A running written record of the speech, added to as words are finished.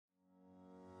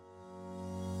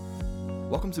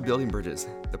Welcome to Building Bridges,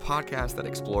 the podcast that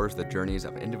explores the journeys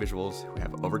of individuals who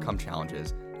have overcome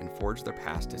challenges and forged their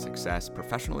paths to success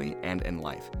professionally and in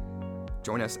life.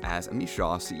 Join us as Amish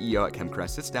Shaw, CEO at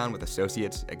Krest, sits down with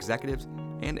associates, executives,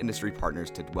 and industry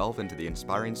partners to delve into the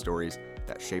inspiring stories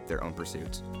that shape their own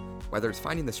pursuits. Whether it's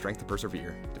finding the strength to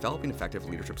persevere, developing effective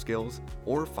leadership skills,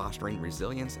 or fostering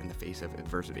resilience in the face of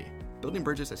adversity, Building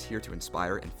Bridges is here to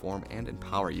inspire, inform, and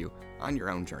empower you on your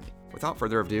own journey. Without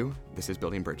further ado, this is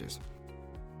Building Bridges.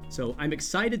 So I'm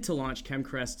excited to launch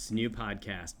Krest's new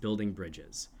podcast, Building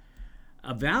Bridges.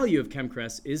 A value of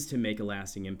Krest is to make a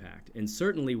lasting impact, and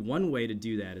certainly one way to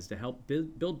do that is to help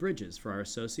build bridges for our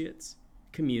associates,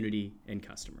 community, and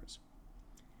customers.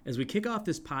 As we kick off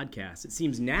this podcast, it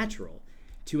seems natural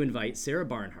to invite Sarah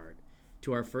Barnhart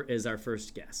as our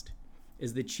first guest.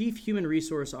 As the Chief Human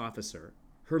Resource Officer,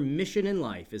 her mission in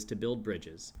life is to build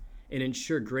bridges and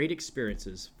ensure great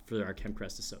experiences for our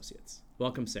Krest associates.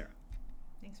 Welcome, Sarah.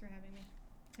 Thanks for having me.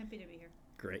 Happy to be here.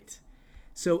 Great.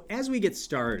 So as we get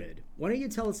started, why don't you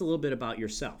tell us a little bit about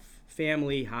yourself,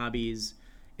 family, hobbies,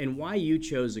 and why you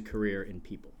chose a career in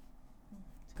people?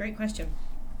 It's a great question.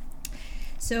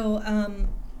 So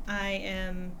I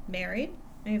am married.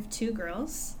 I have two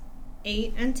girls,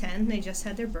 8 and 10. They just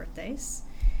had their birthdays.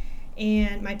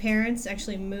 And my parents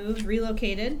actually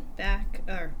relocated back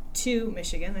to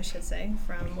Michigan, I should say,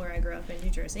 from where I grew up in New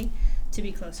Jersey to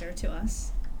be closer to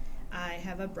us. I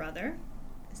have a brother.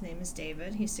 His name is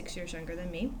David. He's 6 years younger than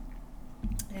me.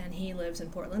 And he lives in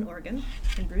Portland, Oregon,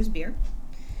 and brews beer.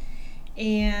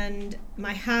 And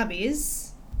my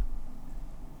hobbies,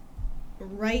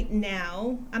 right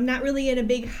now, I'm not really in a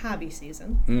big hobby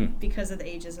season because of the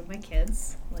ages of my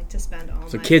kids. I like to spend all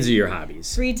my kids are your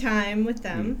hobbies. Free time with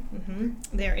them.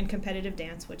 Mm-hmm. They're in competitive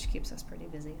dance, which keeps us pretty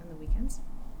busy on the weekends.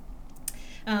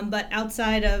 But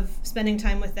outside of spending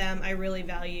time with them, I really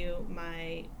value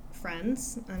my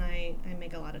friends, and I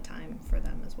make a lot of time for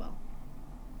them as well.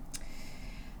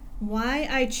 Why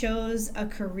I chose a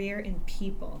career in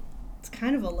people? It's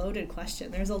kind of a loaded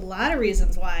question. There's a lot of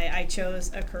reasons why I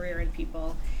chose a career in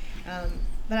people.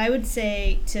 But I would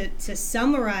say to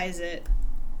summarize it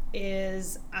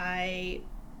is I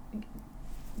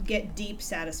get deep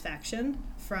satisfaction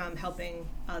from helping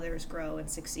others grow and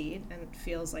succeed, and it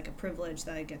feels like a privilege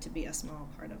that I get to be a small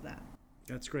part of that.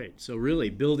 That's great. So really,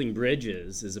 building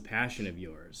bridges is a passion of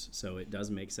yours, so it does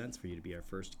make sense for you to be our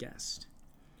first guest.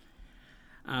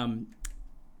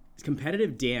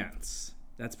 Competitive dance,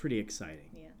 that's pretty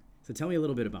exciting. Yeah. So tell me a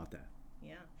little bit about that.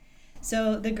 Yeah.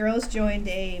 So the girls joined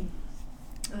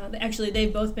actually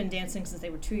they've both been dancing since they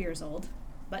were 2 years old,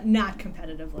 but not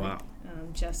competitively. Wow.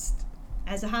 Just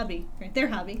as a hobby, right? Their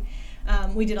hobby.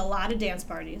 We did a lot of dance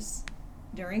parties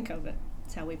during COVID.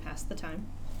 That's how we passed the time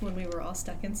when we were all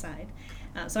stuck inside.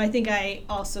 So I think I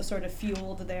also sort of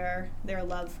fueled their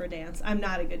love for dance. I'm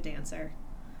not a good dancer,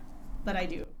 but I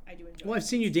do enjoy Well, I've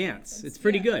seen you dance. It's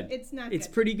pretty good. It's not It's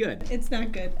good. pretty good. It's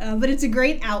not good, but it's a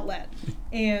great outlet,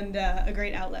 and a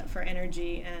great outlet for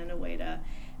energy and a way to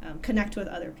connect with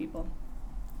other people.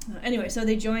 Anyway, so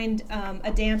they joined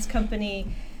a dance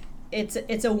company.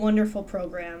 It's a wonderful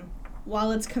program.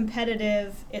 While it's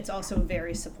competitive, it's also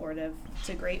very supportive. It's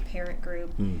a great parent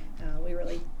group. We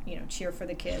really, cheer for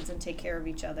the kids and take care of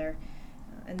each other.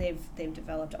 And they've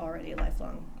developed already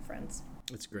lifelong friends.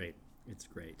 It's great. It's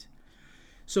great.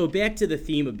 So back to the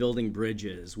theme of building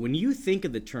bridges. When you think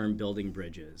of the term building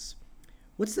bridges,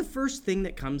 what's the first thing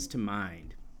that comes to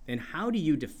mind? And how do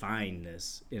you define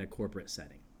this in a corporate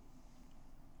setting?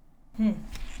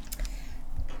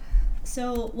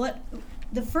 So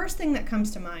the first thing that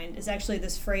comes to mind is actually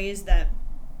this phrase that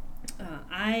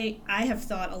I have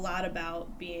thought a lot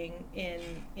about being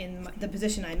in the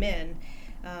position I'm in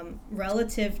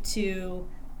relative to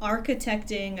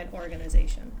architecting an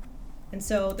organization. And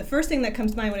so the first thing that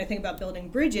comes to mind when I think about building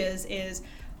bridges is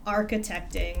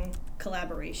architecting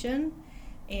collaboration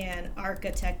and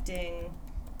architecting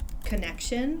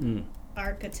connection,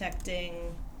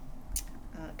 architecting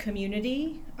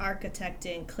community,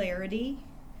 architecting clarity,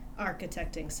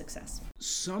 architecting success.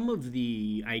 Some of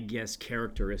the,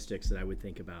 characteristics that I would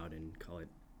think about and call it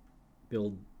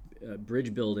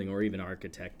bridge building or even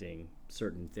architecting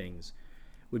certain things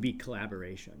would be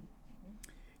collaboration.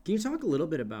 Can you talk a little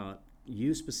bit about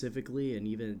you specifically and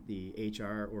even the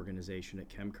HR organization at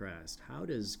Krest? How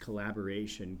does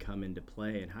collaboration come into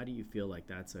play, and how do you feel like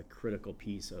that's a critical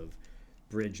piece of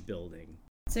bridge building?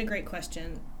 It's a great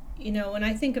question. When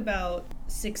I think about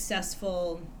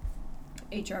successful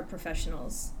HR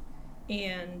professionals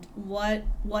and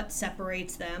what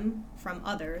separates them from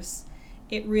others,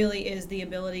 it really is the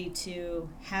ability to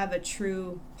have a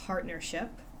true partnership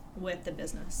with the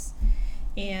business.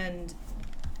 And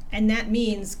And that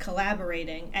means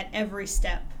collaborating at every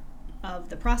step of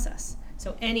the process.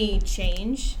 So any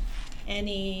change,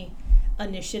 any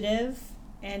initiative,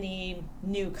 any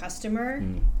new customer,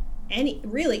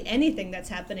 anything that's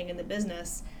happening in the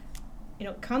business,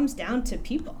 comes down to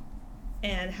people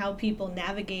and how people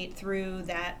navigate through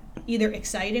that either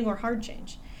exciting or hard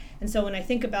change. And so when I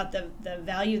think about the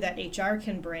value that HR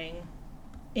can bring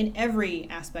in every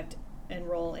aspect and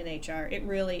role in HR, it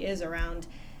really is around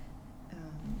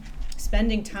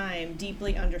spending time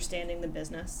deeply understanding the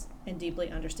business and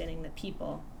deeply understanding the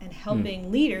people and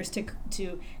helping leaders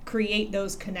to create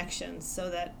those connections so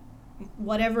that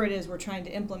whatever it is we're trying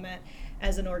to implement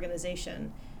as an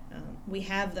organization, we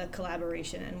have the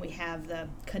collaboration and we have the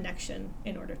connection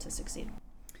in order to succeed.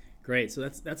 Great. So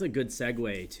that's a good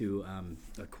segue to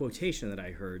a quotation that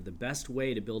I heard. The best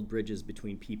way to build bridges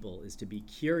between people is to be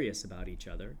curious about each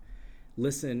other,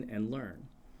 listen, and learn.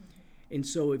 And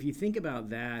so if you think about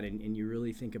that and you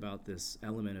really think about this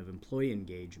element of employee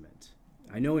engagement,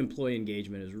 I know employee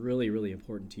engagement is really, really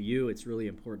important to you. It's really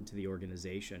important to the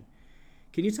organization.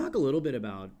 Can you talk a little bit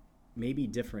about maybe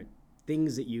different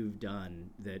things that you've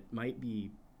done that might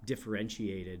be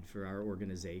differentiated for our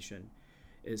organization,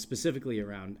 specifically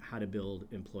around how to build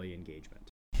employee engagement?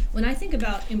 When I think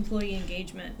about employee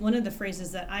engagement, one of the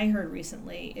phrases that I heard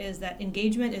recently is that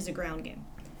engagement is a ground game.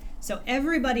 So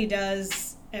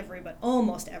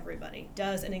almost everybody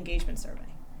does an engagement survey.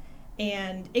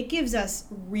 And it gives us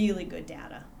really good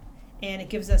data. And it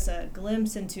gives us a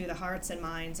glimpse into the hearts and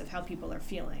minds of how people are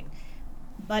feeling.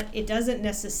 But it doesn't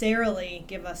necessarily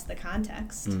give us the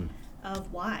context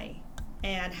of why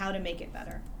and how to make it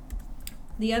better.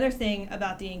 The other thing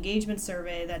about the engagement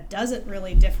survey that doesn't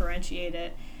really differentiate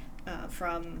it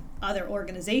from other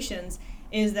organizations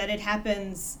is that it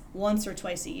happens once or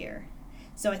twice a year.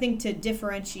 So I think to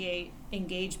differentiate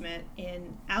engagement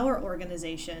in our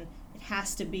organization, it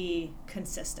has to be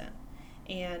consistent.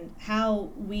 And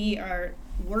how we are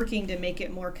working to make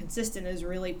it more consistent is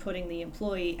really putting the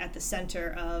employee at the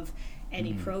center of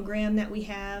any program that we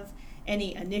have,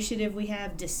 any initiative we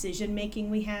have, decision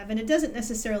making we have. And it doesn't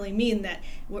necessarily mean that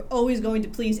we're always going to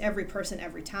please every person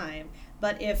every time.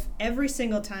 But if every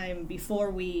single time before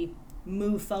we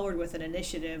move forward with an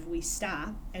initiative, we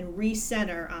stop and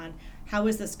recenter on how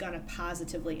is this going to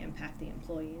positively impact the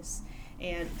employees,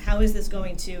 and how is this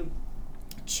going to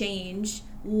change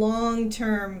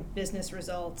long-term business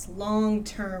results,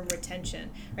 long-term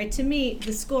retention, right? To me,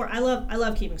 the score, I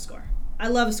love keeping score. I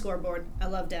love a scoreboard. I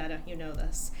love data. You know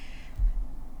this.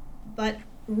 But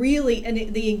really,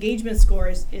 and the engagement score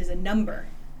is a number.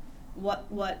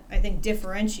 What I think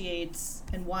differentiates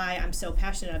and why I'm so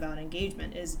passionate about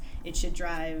engagement is it should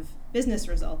drive business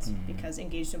results because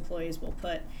engaged employees will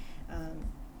put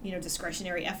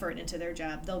discretionary effort into their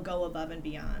job. They'll go above and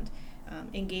beyond.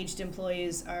 Engaged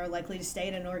employees are likely to stay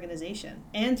at an organization.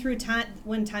 And through time,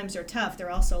 when times are tough,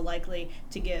 they're also likely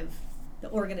to give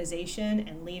the organization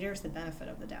and leaders the benefit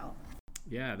of the doubt.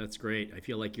 Yeah, that's great. I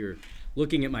feel like you're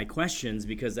looking at my questions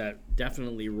because that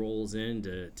definitely rolls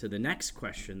into the next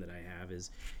question that I have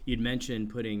is you'd mentioned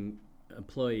putting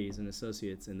employees and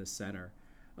associates in the center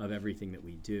of everything that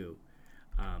we do.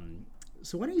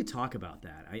 So why don't you talk about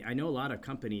that? I know a lot of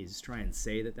companies try and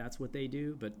say that that's what they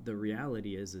do, but the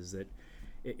reality is that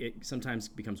it sometimes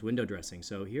becomes window dressing.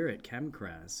 So here at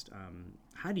ChemCrest,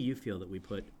 how do you feel that we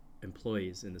put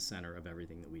employees in the center of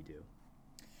everything that we do?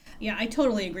 Yeah, I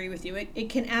totally agree with you. It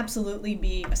can absolutely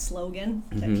be a slogan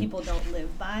that people don't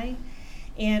live by.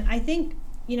 And I think,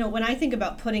 when I think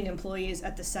about putting employees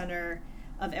at the center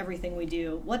of everything we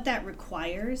do, what that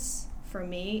requires for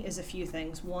me is a few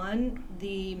things. One,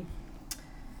 the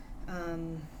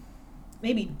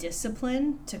maybe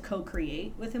discipline to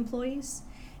co-create with employees.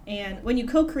 And when you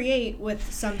co-create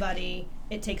with somebody,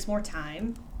 it takes more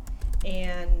time.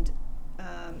 And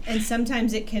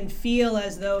sometimes it can feel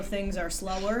as though things are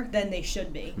slower than they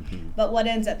should be. But what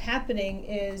ends up happening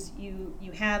is you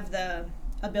have the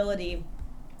ability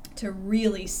to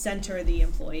really center the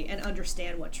employee and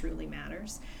understand what truly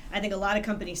matters. I think a lot of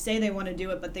companies say they want to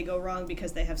do it, but they go wrong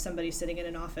because they have somebody sitting in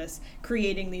an office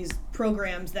creating these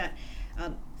programs that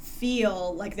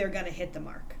feel like they're going to hit the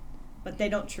mark, but they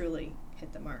don't truly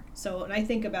hit the mark. So when I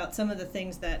think about some of the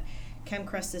things that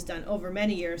ChemCrest has done over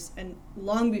many years, and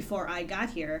long before I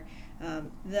got here,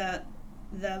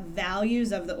 the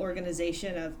values of the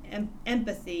organization of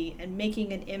empathy and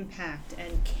making an impact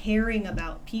and caring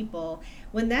about people,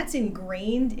 when that's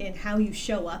ingrained in how you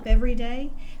show up every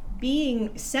day,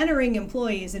 centering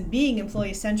employees and being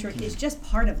employee-centric is just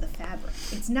part of the fabric.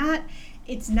 It's not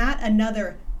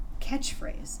another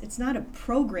catchphrase. It's not a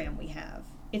program we have.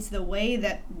 It's the way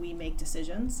that we make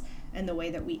decisions, and the way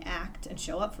that we act and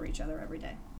show up for each other every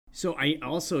day. So I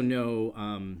also know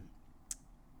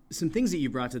some things that you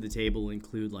brought to the table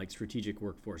include like strategic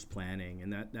workforce planning,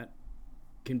 and that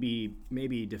can be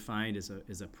maybe defined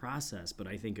as a process, but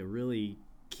I think a really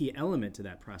key element to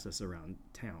that process around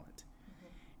talent.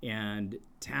 And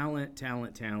talent,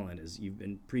 as you've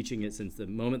been preaching it since the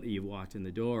moment that you walked in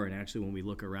the door. And actually, when we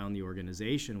look around the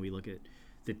organization, we look at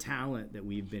the talent that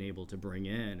we've been able to bring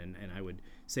in. And I would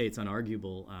say it's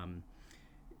unarguable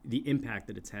the impact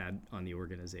that it's had on the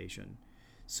organization.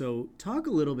 So talk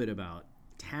a little bit about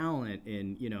talent.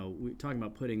 And, we're talking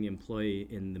about putting the employee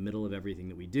in the middle of everything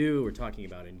that we do. We're talking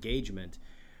about engagement.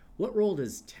 What role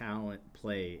does talent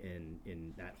play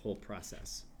in that whole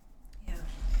process? Yeah.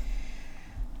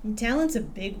 Talent's a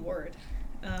big word,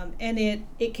 and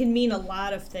it can mean a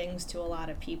lot of things to a lot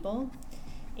of people.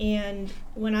 And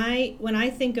when I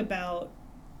think about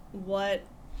what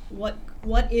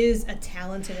is a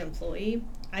talented employee,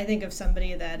 I think of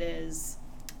somebody that is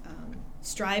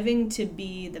striving to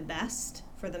be the best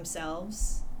for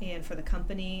themselves and for the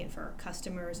company and for our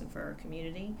customers and for our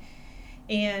community.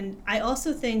 And I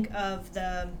also think of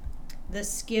the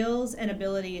skills and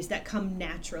abilities that come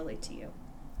naturally to you.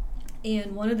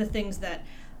 And one of the things that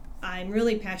I'm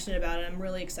really passionate about and I'm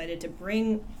really excited to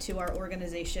bring to our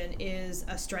organization is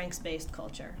a strengths-based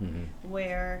culture,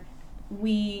 where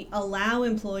we allow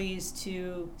employees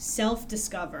to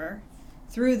self-discover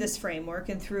through this framework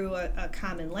and through a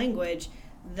common language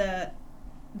the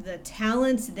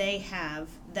talents they have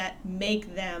that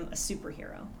make them a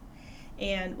superhero.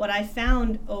 And what I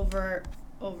found over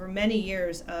many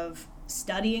years of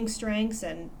studying strengths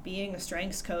and being a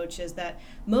strengths coach is that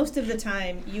most of the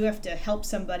time you have to help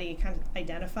somebody kind of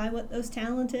identify what those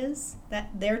that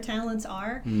their talents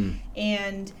are.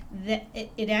 And that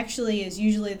it actually is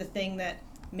usually the thing that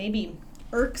maybe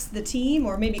irks the team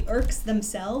or maybe irks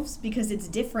themselves because it's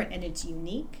different and it's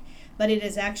unique, but it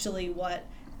is actually what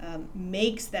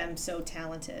makes them so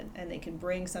talented, and they can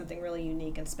bring something really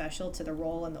unique and special to the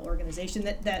role in the organization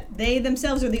that they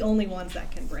themselves are the only ones that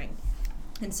can bring.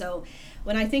 And so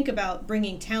when I think about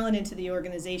bringing talent into the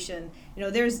organization,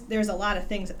 there's a lot of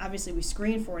things that obviously we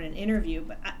screen for in an interview,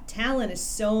 but talent is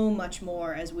so much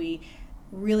more as we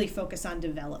really focus on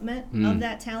development of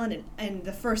that talent. And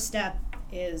the first step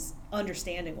is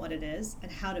understanding what it is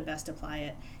and how to best apply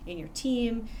it in your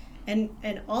team and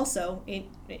also in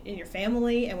your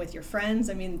family and with your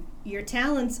friends. I mean, your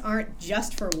talents aren't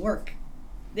just for work.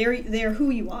 They're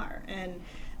who you are. And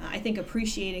I think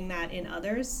appreciating that in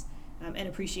others and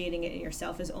appreciating it in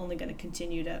yourself is only going to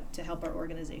continue to help our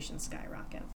organization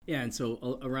skyrocket. Yeah, and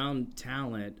so around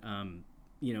talent,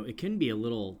 it can be a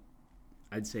little,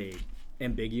 I'd say,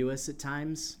 ambiguous at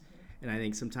times. And I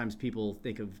think sometimes people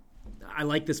think of, I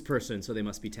like this person, so they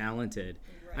must be talented.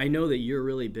 Right. I know that you're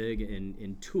really big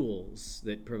in tools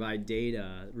that provide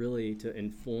data really to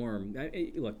inform.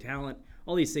 Look, talent,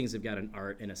 all these things have got an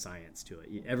art and a science to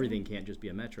it. Everything can't just be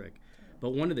a metric.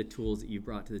 But one of the tools that you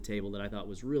brought to the table that I thought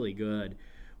was really good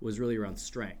was really around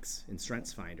strengths and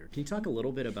Strengths Finder. Can you talk a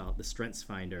little bit about the Strengths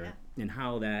Finder and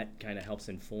how that kind of helps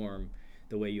inform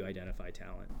the way you identify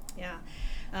talent? Yeah,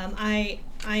 I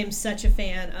am such a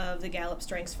fan of the Gallup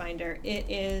Strengths Finder. It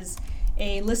is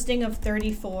a listing of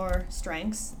 34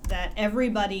 strengths that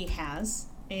everybody has,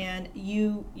 and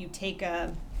you take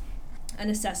an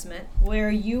assessment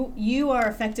where you are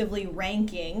effectively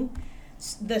ranking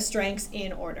the strengths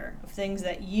in order of things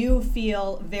that you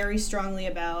feel very strongly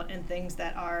about and things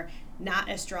that are not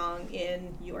as strong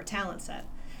in your talent set.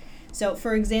 So,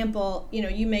 for example,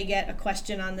 you may get a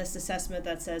question on this assessment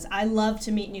that says, I love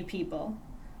to meet new people,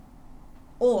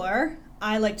 or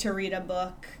I like to read a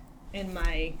book in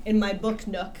my book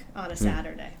nook on a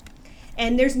Saturday.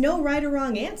 And there's no right or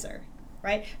wrong answer,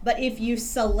 right? But if you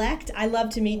select I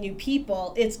love to meet new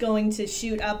people, it's going to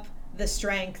shoot up the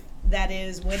strength that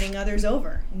is winning others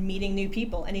over, meeting new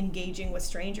people and engaging with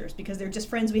strangers because they're just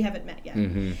friends we haven't met yet.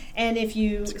 And if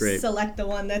you select the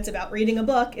one that's about reading a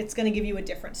book, it's going to give you a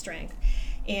different strength.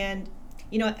 And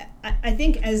I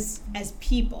think as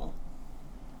people,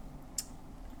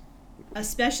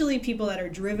 especially people that are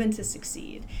driven to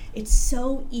succeed, it's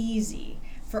so easy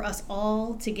for us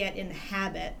all to get in the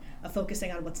habit of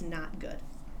focusing on what's not good,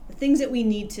 the things that we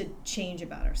need to change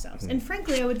about ourselves. And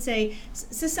frankly, I would say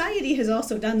society has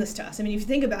also done this to us. I mean, if you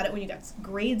think about it, when you got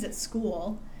grades at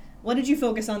school, what did you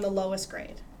focus on the lowest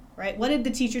grade? right? What did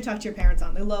the teacher talk to your parents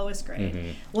on? The lowest grade. Mm-hmm.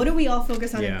 What do we all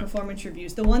focus on in performance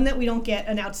reviews? The one that we don't get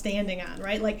an outstanding on,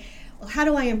 right? Like, well, how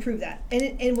do I improve that?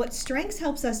 And what strengths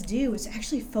helps us do is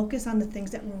actually focus on the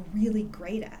things that we're really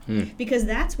great at. Because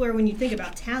that's where, when you think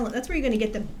about talent, that's where you're going to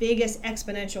get the biggest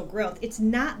exponential growth. It's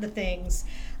not the things.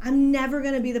 I'm never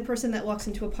going to be the person that walks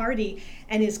into a party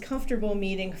and is comfortable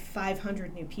meeting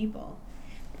 500 new people.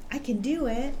 I can do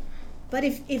it, but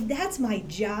if that's my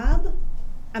job,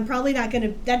 I'm probably not going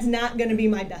to, that's not going to be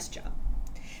my best job.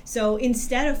 So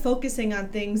instead of focusing on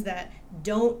things that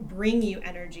don't bring you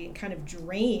energy and kind of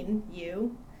drain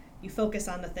you, you focus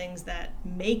on the things that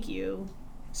make you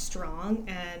strong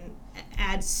and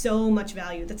add so much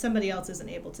value that somebody else isn't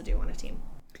able to do on a team.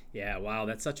 Yeah, wow,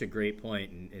 that's such a great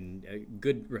point and a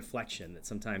good reflection that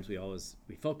sometimes we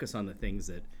focus on the things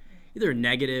that either are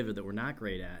negative or that we're not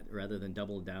great at, rather than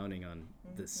double downing on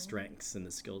the strengths and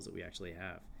the skills that we actually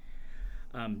have.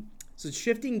 So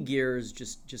shifting gears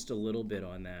just a little bit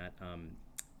on that,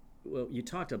 well, you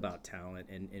talked about talent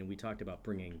and we talked about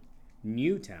bringing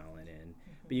new talent in,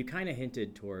 but you kind of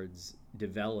hinted towards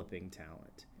developing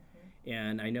talent.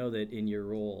 And I know that in your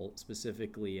role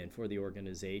specifically and for the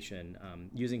organization,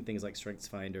 using things like Strengths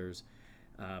Finders,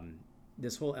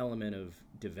 this whole element of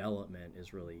development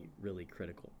is really, really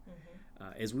critical.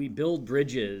 As we build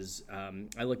bridges,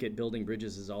 I look at building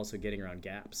bridges as also getting around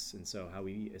gaps. And so how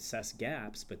we assess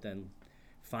gaps, but then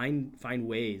find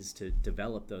ways to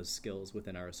develop those skills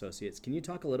within our associates. Can you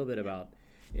talk a little bit about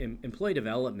employee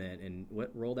development and what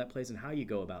role that plays and how you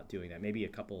go about doing that? Maybe a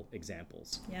couple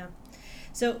examples. Yeah.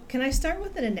 So can I start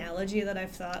with an analogy that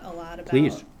I've thought a lot about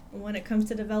Please. When it comes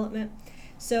to development?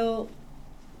 So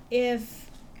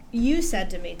if you said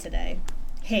to me today,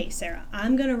 hey, Sarah,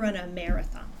 I'm going to run a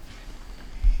marathon.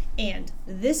 And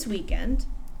this weekend,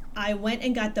 I went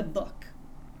and got the book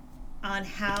on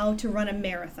how to run a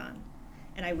marathon.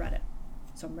 And I read it.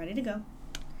 So I'm ready to go.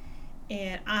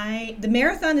 And the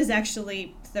marathon is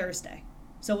actually Thursday.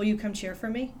 So will you come cheer for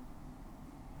me?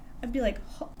 I'd be like,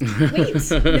 oh,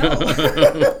 wait,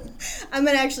 no. I'm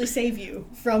going to actually save you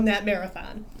from that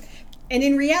marathon. And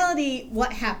in reality,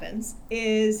 what happens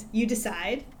is you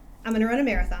decide, I'm going to run a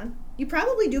marathon. You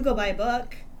probably do go buy a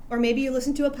book, or maybe you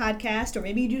listen to a podcast, or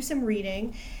maybe you do some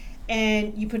reading,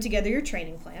 and you put together your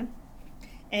training plan.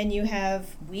 And you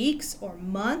have weeks or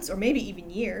months or maybe even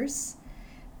years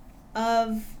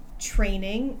of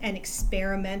training and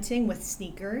experimenting with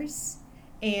sneakers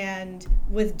and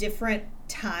with different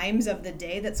times of the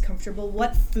day that's comfortable.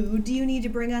 What food do you need to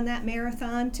bring on that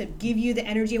marathon to give you the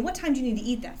energy, and what time do you need to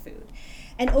eat that food?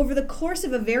 And over the course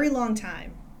of a very long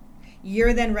time,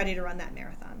 you're then ready to run that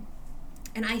marathon.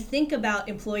 And I think about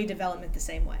employee development the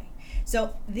same way.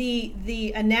 So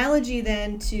the analogy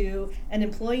then to an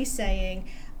employee saying,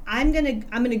 I'm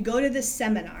gonna go to this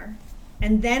seminar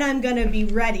and then I'm gonna be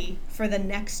ready for the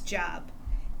next job,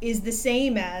 is the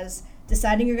same as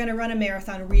deciding you're gonna run a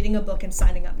marathon, reading a book, and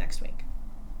signing up next week.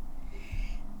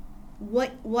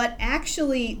 What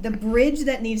actually, the bridge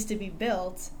that needs to be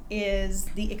built is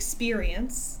the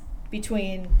experience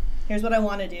between here's what I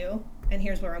want to do and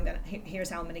here's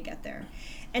how I'm gonna get there.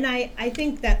 And I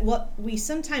think that what we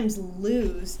sometimes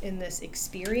lose in this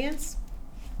experience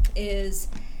is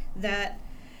that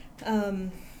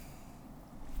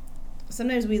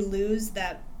sometimes we lose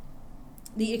that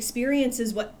the experience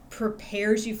is what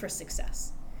prepares you for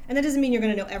success. And that doesn't mean you're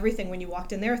going to know everything when you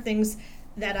walked in. There are things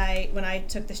that when I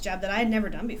took this job that I had never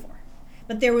done before.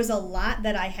 But there was a lot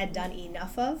that I had done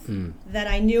enough of that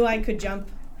I knew I could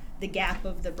jump the gap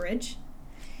of the bridge.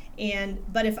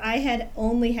 But if I had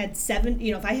only had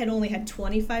if I had only had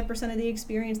 25% of the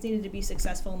experience needed to be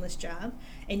successful in this job,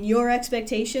 and your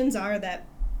expectations are that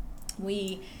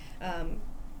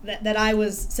that I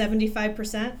was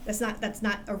 75%, that's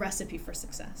not a recipe for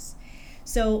success.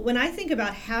 So when I think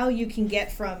about how you can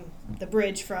get from the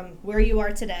bridge from where you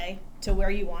are today to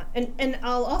where you want, and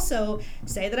I'll also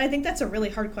say that I think that's a really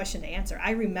hard question to answer.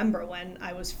 I remember when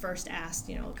I was first asked,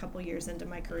 a couple years into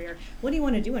my career, what do you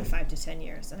want to do in 5 to 10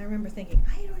 years? And I remember thinking,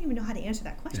 I don't even know how to answer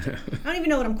that question. I don't even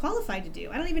know what I'm qualified to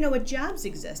do. I don't even know what jobs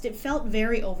exist. It felt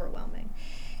very overwhelming.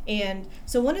 And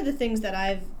so one of the things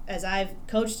that as I've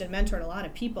coached and mentored a lot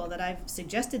of people, that I've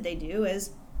suggested they do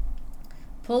is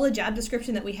pull a job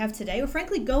description that we have today, or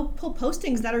frankly, go pull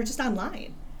postings that are just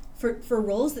online for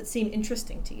roles that seem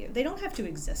interesting to you. They don't have to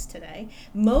exist today.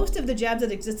 Most of the jobs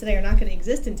that exist today are not going to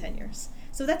exist in 10 years.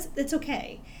 So that's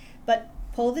okay. But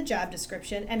pull the job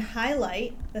description and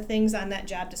highlight the things on that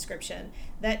job description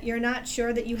that you're not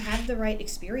sure that you have the right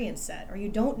experience set, or you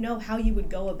don't know how you would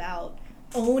go about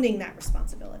owning that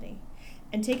responsibility.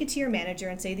 And take it to your manager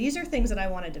and say, these are things that I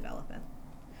want to develop in.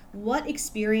 what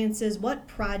experiences, what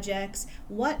projects,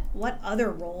 what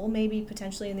other role maybe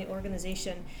potentially in the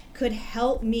organization could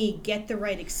help me get the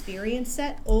right experience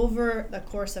set over the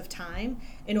course of time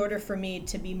in order for me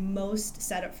to be most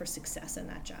set up for success in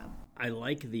that job. I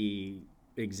like the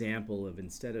example of,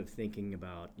 instead of thinking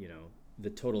about, the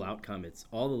total outcome, it's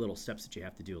all the little steps that you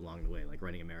have to do along the way, like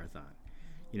running a marathon.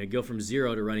 Go from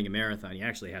 0 to running a marathon, you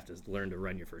actually have to learn to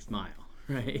run your first mile,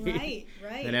 right?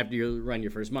 Right. Then after you run your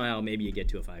first mile, maybe you get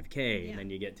to a 5K, and then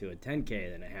you get to a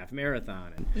 10K, then a half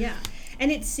marathon.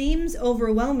 And it seems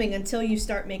overwhelming until you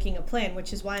start making a plan,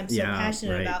 which is why I'm so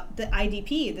passionate about the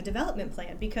IDP, the development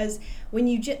plan, because when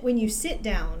you sit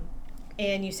down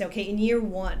and you say, okay, in year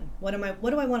 1, what do I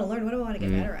want to learn? What do I want to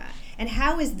get better at? And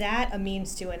how is that a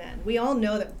means to an end? We all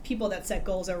know that people that set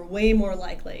goals are way more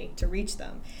likely to reach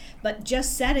them. But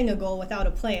just setting a goal without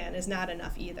a plan is not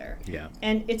enough either. Yeah.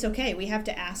 And it's okay. We have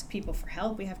to ask people for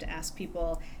help. We have to ask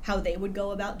people how they would go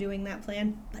about doing that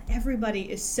plan. But everybody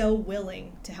is so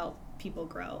willing to help people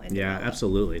grow. And develop.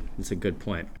 Absolutely. That's a good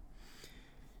point.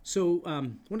 So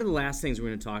one of the last things we're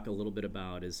going to talk a little bit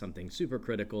about is something super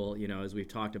critical, as we've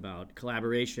talked about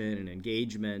collaboration and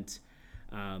engagement,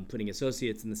 putting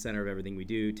associates in the center of everything we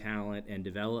do, talent and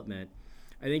development.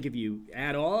 I think if you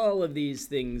add all of these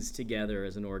things together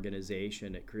as an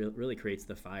organization, it really creates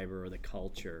the fiber or the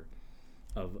culture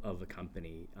of a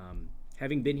company.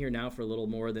 Having been here now for a little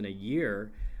more than a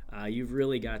year, you've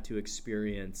really got to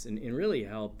experience and really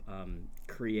help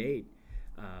create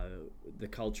the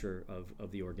culture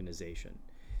of the organization.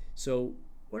 So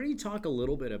why don't you talk a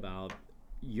little bit about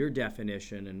your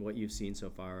definition and what you've seen so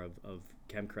far of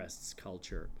ChemCrest's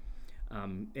culture,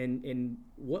 and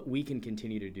what we can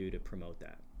continue to do to promote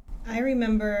that. I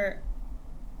remember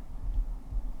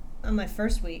on my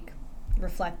first week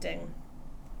reflecting,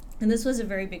 and this was a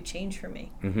very big change for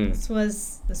me. Mm-hmm.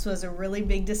 This was a really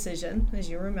big decision, as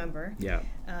you remember. Yeah.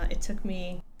 It took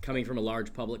me, coming from a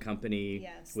large public company,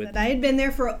 that I had been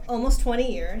there for almost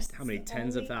 20 years. How many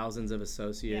tens of thousands of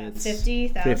associates?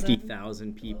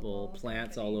 50,000 people,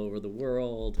 plants all over the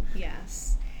world.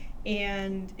 Yes.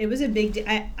 And it was a big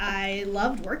I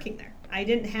loved working there.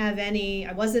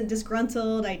 I wasn't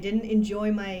disgruntled. I didn't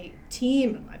enjoy my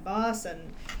team and my boss,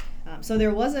 and so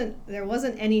there wasn't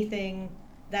anything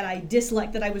that I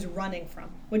disliked that I was running from,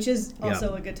 which is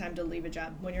also a good time to leave a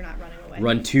job when you're not running away.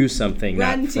 Run to something,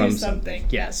 not from something.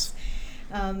 Yes.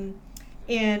 And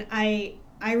I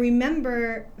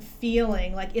remember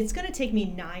feeling like it's going to take me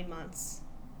 9 months,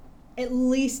 at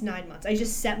least 9 months. I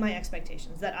just set my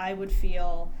expectations that I would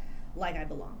feel like I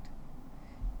belonged.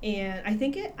 And I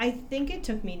think it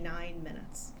took me 9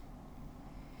 minutes.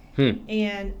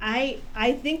 And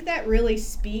I think that really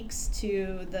speaks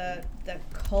to the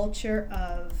culture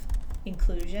of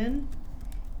inclusion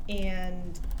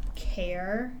and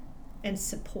care and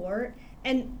support.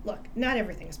 And look, not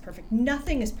everything is perfect.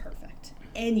 Nothing is perfect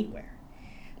anywhere.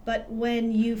 But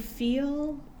when you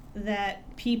feel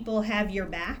that people have your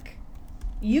back,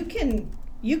 you can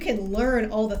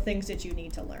learn all the things that you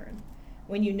need to learn.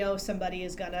 When you know somebody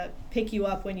is going to pick you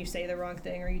up when you say the wrong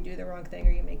thing or you do the wrong thing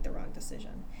or you make the wrong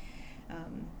decision.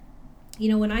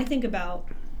 When I think about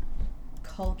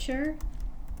culture,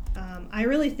 I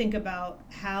really think about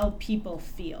how people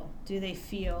feel. Do they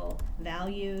feel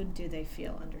valued? Do they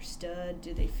feel understood?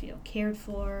 Do they feel cared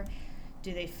for?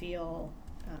 Do they feel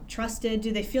trusted?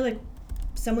 Do they feel like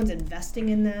someone's investing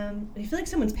in them? Do they feel like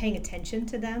someone's paying attention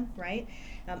to them, right?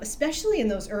 Especially in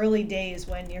those early days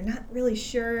when you're not really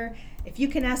sure if you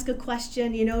can ask a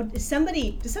question. Does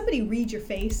somebody read your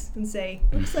face and say,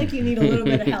 looks like you need a little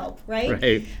bit of help, right?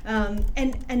 Right.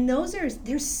 And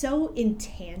they're so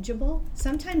intangible.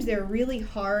 Sometimes they're really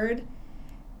hard.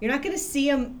 You're not going to see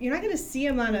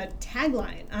them on a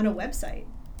tagline on a website.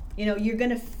 You're going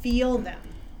to feel them.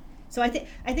 So I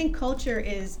think culture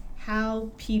is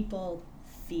how people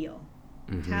feel,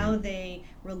 how they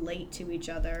relate to each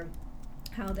other,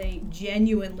 how they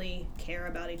genuinely care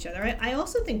about each other. I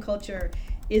also think culture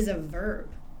is a verb.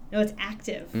 It's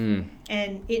active.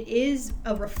 And it is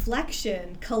a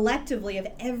reflection collectively of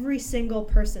every single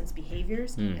person's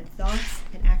behaviors and thoughts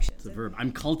and actions. It's a verb.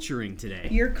 I'm culturing today.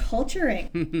 You're culturing.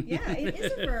 Yeah, it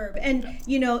is a verb. And,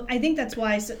 I think that's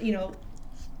why,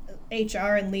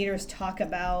 HR and leaders talk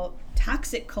about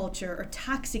toxic culture or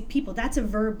toxic people. That's a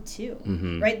verb too,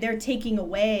 right? They're taking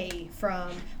away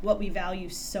from what we value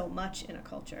so much in a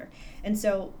culture. And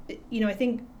so, I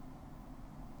think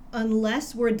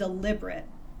unless we're deliberate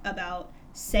about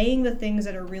saying the things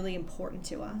that are really important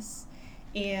to us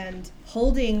and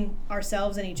holding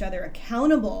ourselves and each other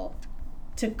accountable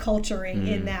to culturing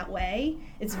in that way,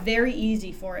 it's very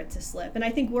easy for it to slip. And I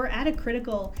think we're at a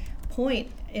critical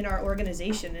point in our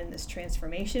organization in this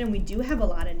transformation, and we do have a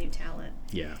lot of new talent.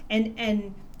 Yeah.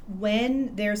 And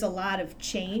when there's a lot of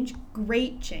change,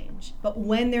 great change, but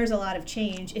when there's a lot of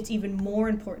change, it's even more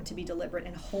important to be deliberate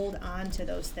and hold on to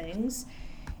those things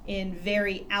in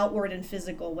very outward and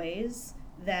physical ways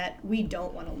that we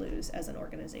don't want to lose as an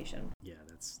organization. Yeah,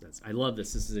 that's I love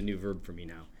this. This is a new verb for me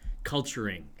now.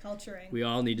 Culturing. We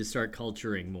all need to start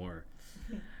culturing more.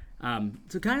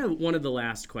 So kind of one of the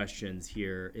last questions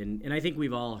here, and I think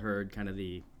we've all heard kind of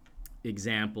the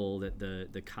example that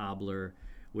the cobbler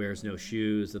wears no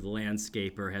shoes, or the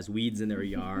landscaper has weeds in their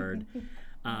yard.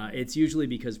 It's usually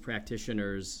because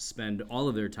practitioners spend all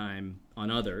of their time on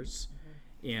others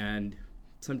and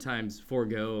sometimes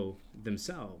forego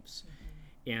themselves.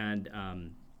 And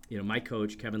my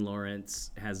coach, Kevin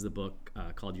Lawrence, has the book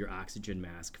called Your Oxygen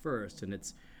Mask First, and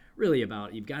it's really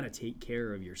about you've got to take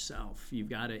care of yourself. You've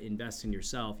got to invest in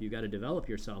yourself. You've got to develop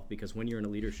yourself, because when you're in a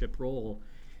leadership role,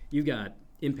 you've got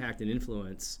impact and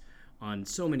influence on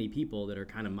so many people that are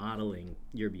kind of modeling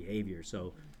your behavior.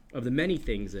 So of the many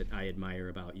things that I admire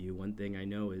about you, one thing I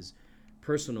know is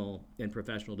personal and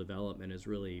professional development is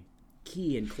really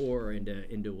key and core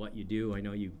into what you do. I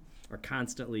know you are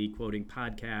constantly quoting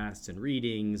podcasts and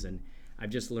readings, and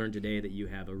I've just learned today that you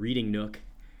have a reading nook,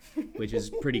 which is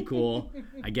pretty cool,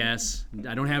 I guess.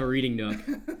 I don't have a reading nook,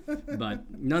 but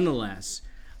nonetheless.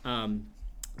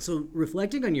 So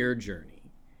reflecting on your journey,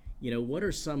 what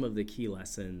are some of the key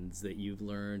lessons that you've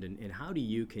learned, and how do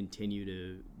you continue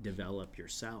to develop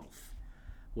yourself?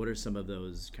 What are some of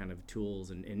those kind of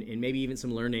tools and maybe even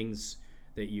some learnings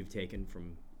that you've taken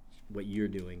from what you're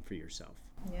doing for yourself?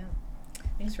 Yeah,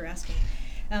 thanks for asking.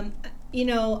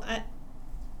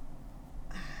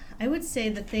 I would say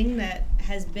the thing that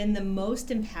has been the most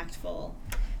impactful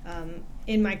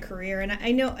in my career, and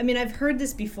I've heard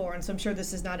this before, and so I'm sure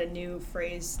this is not a new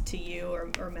phrase to you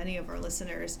or many of our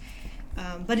listeners,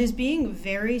 but is being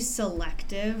very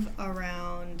selective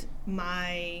around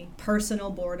my personal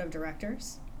board of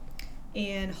directors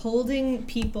and holding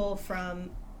people from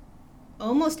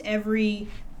almost every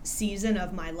season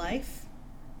of my life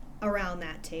around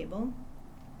that table.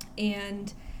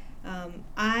 And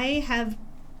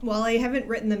while I haven't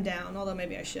written them down, although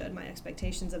maybe I should, my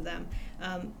expectations of them,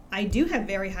 I do have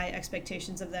very high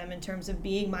expectations of them in terms of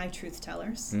being my truth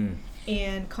tellers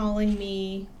and calling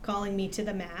me to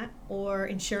the mat, or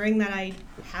ensuring that I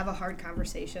have a hard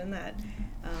conversation that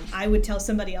I would tell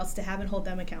somebody else to have and hold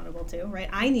them accountable to, right?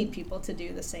 I need people to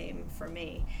do the same for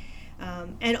me.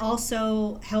 And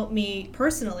also help me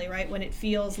personally, right, when it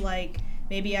feels like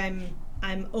maybe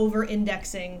I'm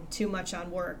over-indexing too much on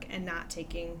work and not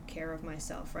taking care of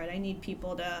myself, right? I need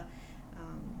people to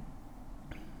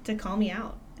call me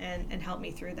out and help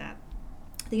me through that.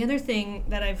 The other thing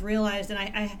that I've realized, and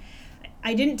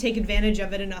I didn't take advantage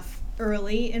of it enough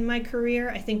early in my career,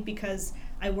 I think because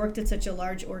I worked at such a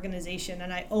large organization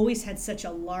and I always had such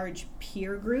a large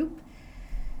peer group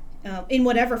in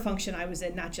whatever function I was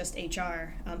in, not just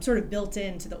HR, sort of built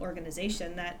into the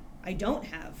organization that I don't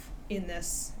have in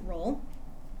this role,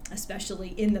 especially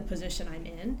in the position I'm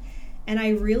in. And I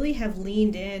really have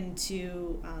leaned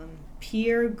into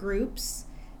peer groups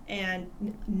and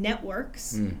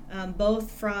networks,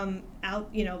 both from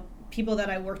people that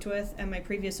I worked with at my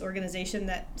previous organization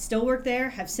that still work there,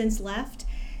 have since left,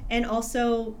 and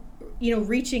also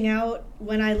reaching out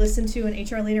when I listen to an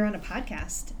HR leader on a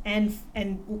podcast and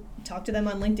talk to them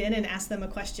on LinkedIn and ask them a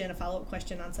follow-up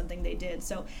question on something they did.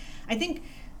 So I think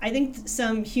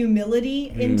some humility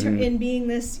in being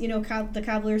this, the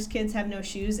cobbler's kids have no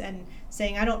shoes, and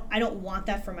saying I don't want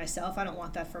that for myself. I don't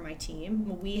want that for my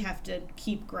team. We have to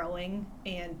keep growing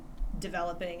and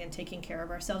developing and taking care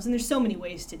of ourselves. And there's so many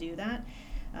ways to do that.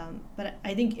 But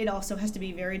I think it also has to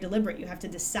be very deliberate. You have to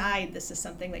decide this is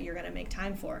something that you're going to make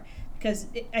time for. Because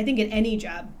I think in any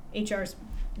job, HR's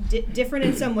different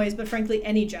in some ways, but frankly,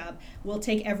 any job will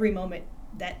take every moment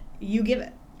that you give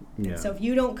it. Yeah. And so if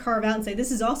you don't carve out and say, this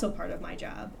is also part of my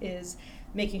job, is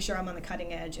making sure I'm on the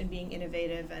cutting edge and being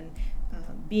innovative and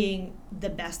being the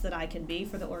best that I can be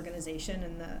for the organization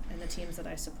and the teams that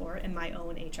I support and my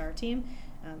own HR team,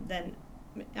 then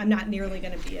I'm not nearly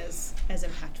going to be as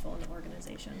impactful in the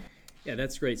organization. Yeah,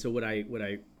 that's great. So what I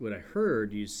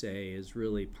heard you say is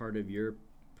really part of your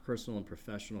personal and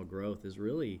professional growth is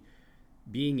really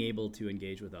being able to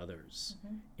engage with others.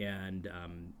 And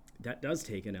that does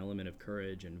take an element of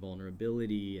courage and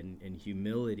vulnerability and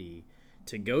humility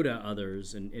to go to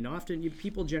others. And often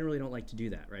people generally don't like to do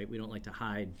that, right? We don't like to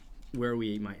hide where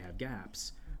we might have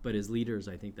gaps. But as leaders,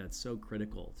 I think that's so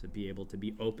critical to be able to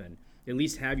be open. At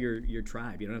least have your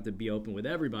tribe. You don't have to be open with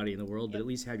everybody in the world, but at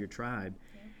least have your tribe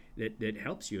that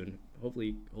helps you and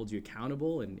hopefully holds you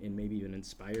accountable and maybe even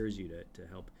inspires you to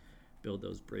help build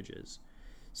those bridges.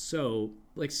 So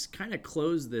let's kind of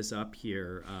close this up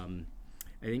here.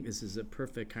 I think this is a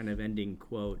perfect kind of ending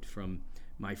quote from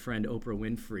my friend Oprah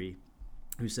Winfrey,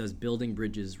 who says, "Building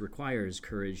bridges requires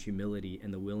courage, humility,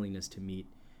 and the willingness to meet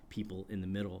people in the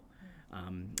middle."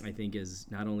 I think as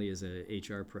not only as a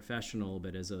HR professional,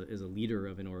 but as a leader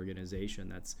of an organization,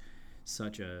 that's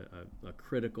such a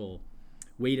critical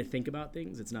way to think about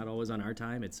things. It's not always on our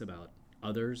time. It's about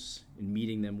others and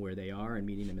meeting them where they are and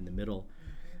meeting them in the middle,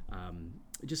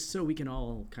 just so we can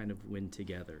all kind of win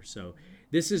together. So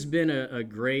this has been a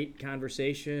great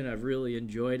conversation. I've really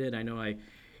enjoyed it. I know I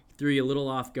threw you a little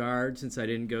off guard since I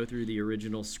didn't go through the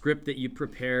original script that you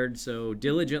prepared so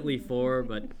diligently for,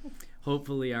 but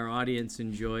hopefully our audience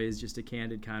enjoys just a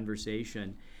candid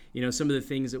conversation. You know, some of the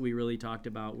things that we really talked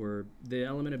about were the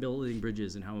element of building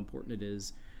bridges and how important it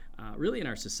is really in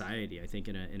our society. I think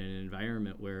in an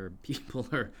environment where people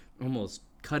are almost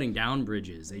cutting down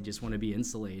bridges. They just want to be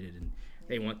insulated and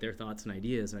they want their thoughts and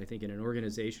ideas. And I think in an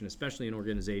organization, especially an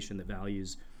organization that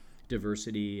values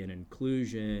diversity and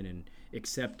inclusion and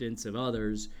acceptance of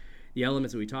others, the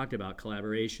elements that we talked about,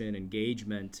 collaboration,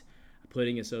 engagement,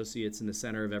 putting associates in the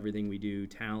center of everything we do,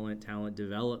 talent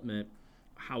development,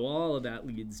 how all of that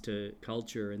leads to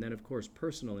culture, and then of course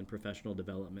personal and professional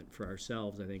development for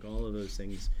ourselves. I think all of those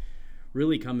things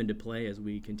really come into play as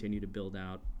we continue to build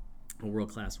out a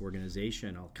world-class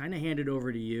organization. I'll kind of hand it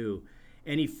over to you.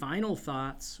 Any final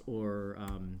thoughts or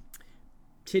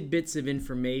tidbits of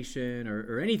information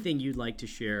or anything you'd like to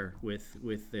share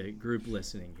with the group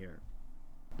listening here?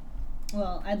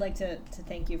 Well, I'd like to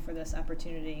thank you for this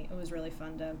opportunity. It was really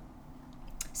fun to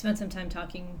spend some time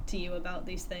talking to you about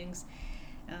these things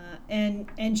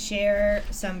and share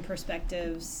some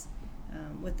perspectives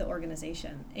with the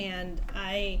organization. And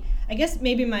I guess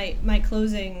maybe my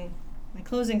closing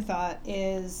thought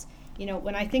is, you know,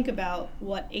 when I think about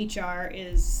what HR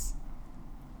is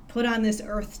put on this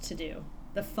earth to do,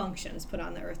 the function is put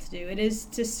on the earth to do, it is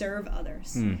to serve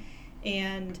others.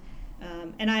 And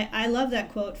I love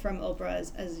that quote from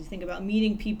Oprah as you think about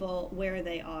meeting people where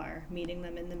they are, meeting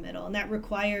them in the middle. And that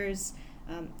requires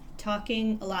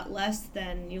talking a lot less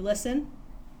than you listen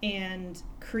and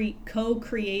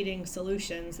co-creating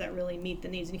solutions that really meet the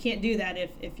needs. And you can't do that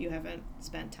if you haven't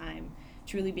spent time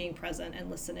truly being present and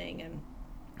listening. And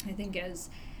I think as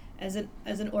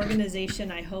an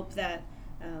organization, I hope that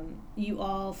you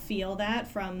all feel that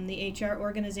from the HR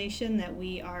organization, that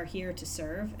we are here to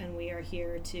serve and we are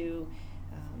here to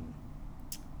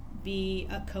be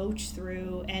a coach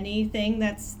through anything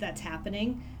that's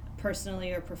happening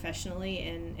personally or professionally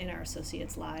in our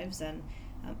associates' lives. And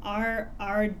our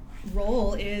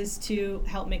role is to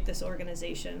help make this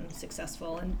organization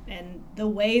successful. And the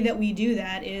way that we do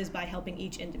that is by helping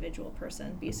each individual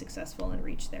person be successful and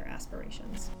reach their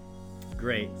aspirations.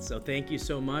 Great. So thank you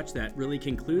so much. That really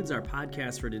concludes our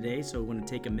podcast for today. So I want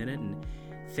to take a minute and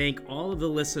thank all of the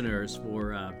listeners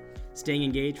for staying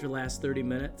engaged for the last 30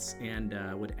 minutes and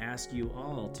would ask you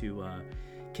all to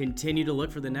continue to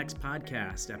look for the next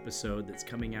podcast episode that's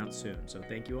coming out soon. So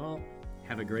thank you all.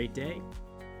 Have a great day.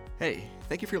 Hey,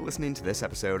 thank you for listening to this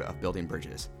episode of Building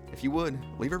Bridges. If you would,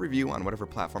 leave a review on whatever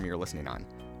platform you're listening on.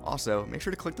 Also, make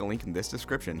sure to click the link in this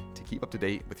description to keep up to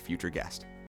date with future guests.